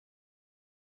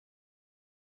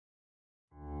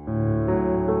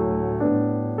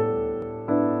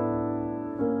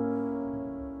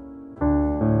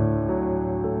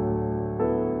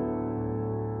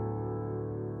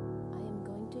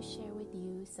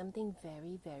something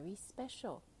very, very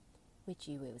special, which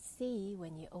you will see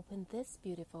when you open this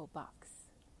beautiful box.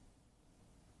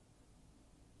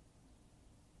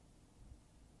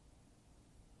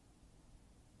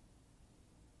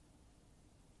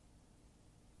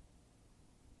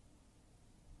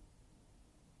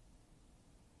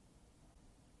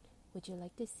 Would you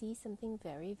like to see something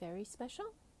very, very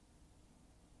special?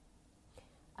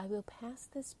 I will pass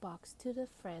this box to the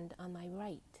friend on my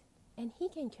right, and he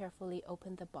can carefully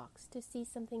open the box to see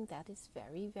something that is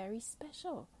very, very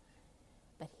special.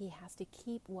 But he has to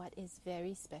keep what is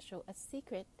very special a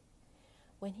secret.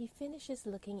 When he finishes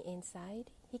looking inside,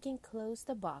 he can close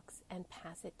the box and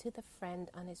pass it to the friend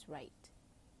on his right.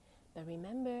 But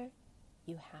remember,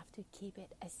 you have to keep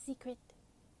it a secret.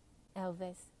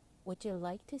 Elvis, would you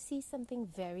like to see something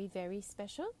very, very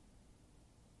special?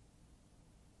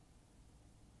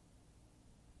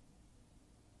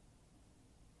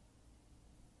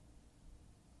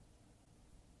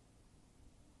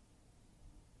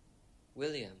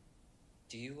 William,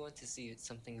 do you want to see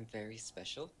something very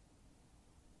special?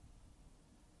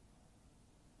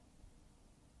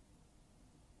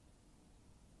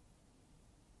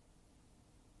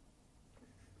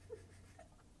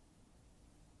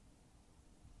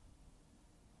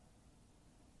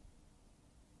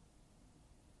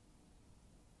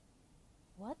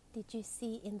 What did you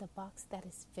see in the box that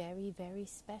is very, very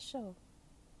special?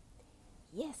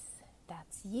 Yes,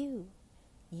 that's you.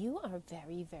 You are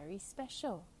very, very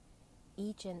special.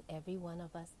 Each and every one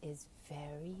of us is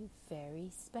very, very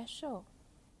special.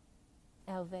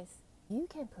 Elvis, you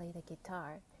can play the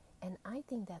guitar, and I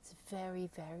think that's very,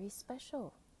 very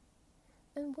special.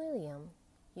 And William,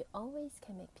 you always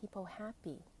can make people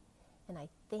happy, and I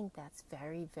think that's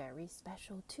very, very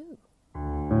special too.